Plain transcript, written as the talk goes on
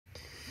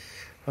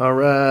All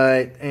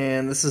right,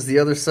 and this is the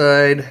other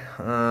side,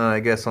 I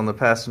guess on the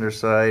passenger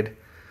side,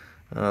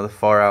 the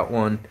far out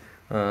one.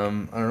 I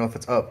don't know if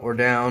it's up or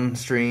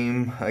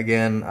downstream.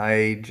 Again,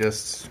 I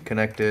just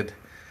connected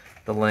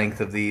the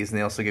length of these, and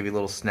they also give you a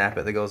little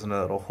snippet that goes in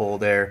a little hole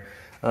there.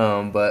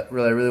 But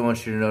really, I really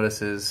want you to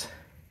notice is,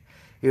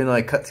 even though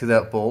I cut through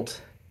that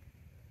bolt,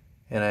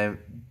 and I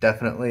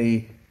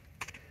definitely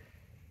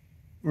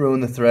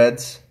ruined the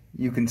threads,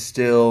 you can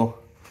still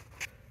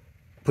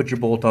put your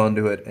bolt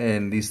onto it,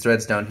 and these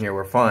threads down here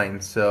were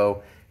fine,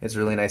 so it's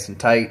really nice and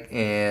tight.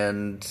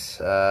 And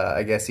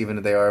I guess even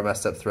if they are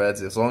messed up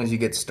threads, as long as you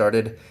get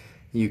started,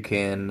 you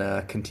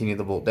can continue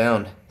the bolt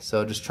down.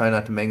 So just try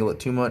not to mangle it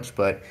too much,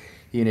 but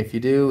even if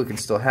you do, it can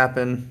still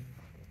happen.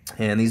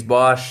 And these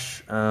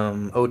Bosch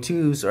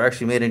O2s are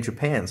actually made in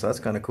Japan, so that's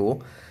kind of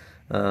cool.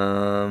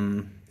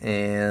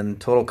 And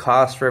total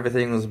cost for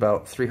everything was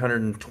about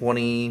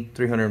 $320,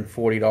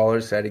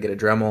 $340. I had to get a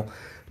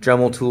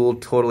Dremel tool,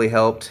 totally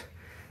helped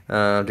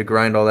to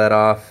grind all that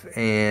off.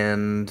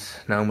 And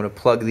now I'm going to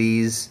plug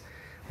these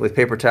with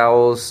paper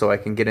towels so I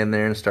can get in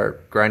there and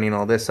start grinding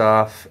all this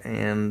off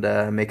and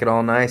make it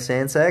all nice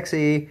and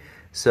sexy.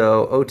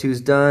 So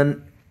O2's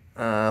done.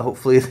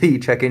 Hopefully the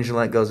check engine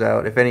light goes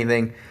out. If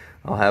anything,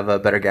 I'll have a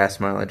better gas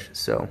mileage.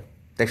 So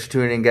thanks for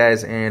tuning in,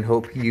 guys, and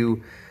hope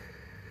you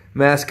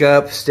mask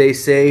up, stay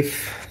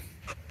safe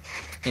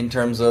in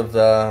terms of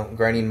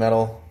grinding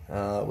metal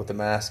with the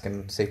mask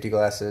and safety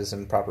glasses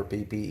and proper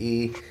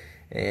PPE.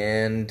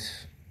 And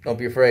don't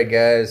be afraid,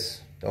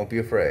 guys. Don't be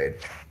afraid.